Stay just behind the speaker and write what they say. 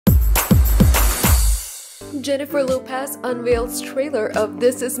Jennifer Lopez unveils trailer of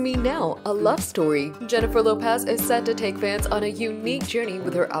This Is Me Now, a love story. Jennifer Lopez is set to take fans on a unique journey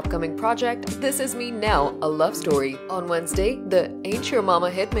with her upcoming project, This Is Me Now, a love story. On Wednesday, the Ain't Your Mama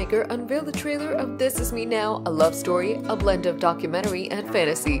hitmaker unveiled the trailer of This Is Me Now, a love story, a blend of documentary and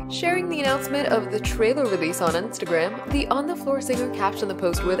fantasy. Sharing the announcement of the trailer release on Instagram, the on-the-floor singer captioned the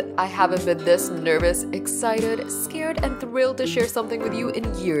post with, "I haven't been this nervous, excited, scared, and thrilled to share something with you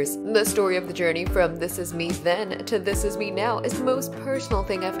in years. The story of the journey from This Is Me Then to This Is Me Now is the most personal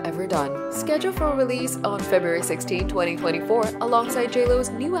thing I've ever done." Scheduled for release on February 16, 2024, alongside J.Lo's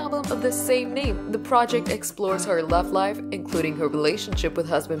new album of the same name, the project explores her love life, including her relationship with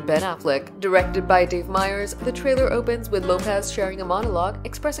husband Ben Affleck. Directed by Dave Meyers, the trailer opens with Lopez sharing a monologue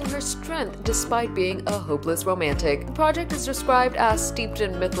expressing her strength despite being a hopeless romantic. The project is described as steeped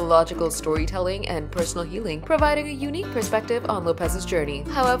in mythological storytelling and personal healing, providing a unique perspective on Lopez's journey.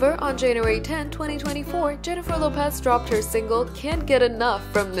 However, on January 10, 2024, Jennifer Lopez dropped her single Can't Get Enough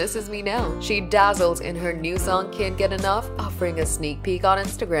from This Is Me Now. She dazzles in her new song Can't Get Enough, offering a sneak peek on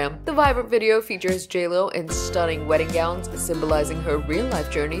Instagram. The vibrant video features J.Lo in stunning wedding gowns, symbolizing her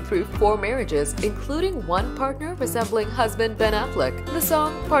real-life journey through 4 marriages, including one partner resembling husband Ben Affleck. The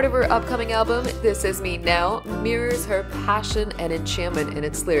song, part of her upcoming album, This Is Me Now, mirrors her passion and enchantment in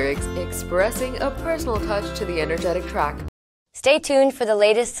its lyrics, expressing a personal touch to the energetic track. Stay tuned for the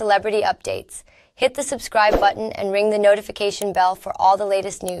latest celebrity updates. Hit the subscribe button and ring the notification bell for all the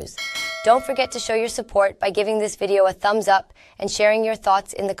latest news. Don't forget to show your support by giving this video a thumbs up and sharing your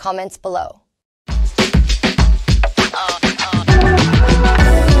thoughts in the comments below.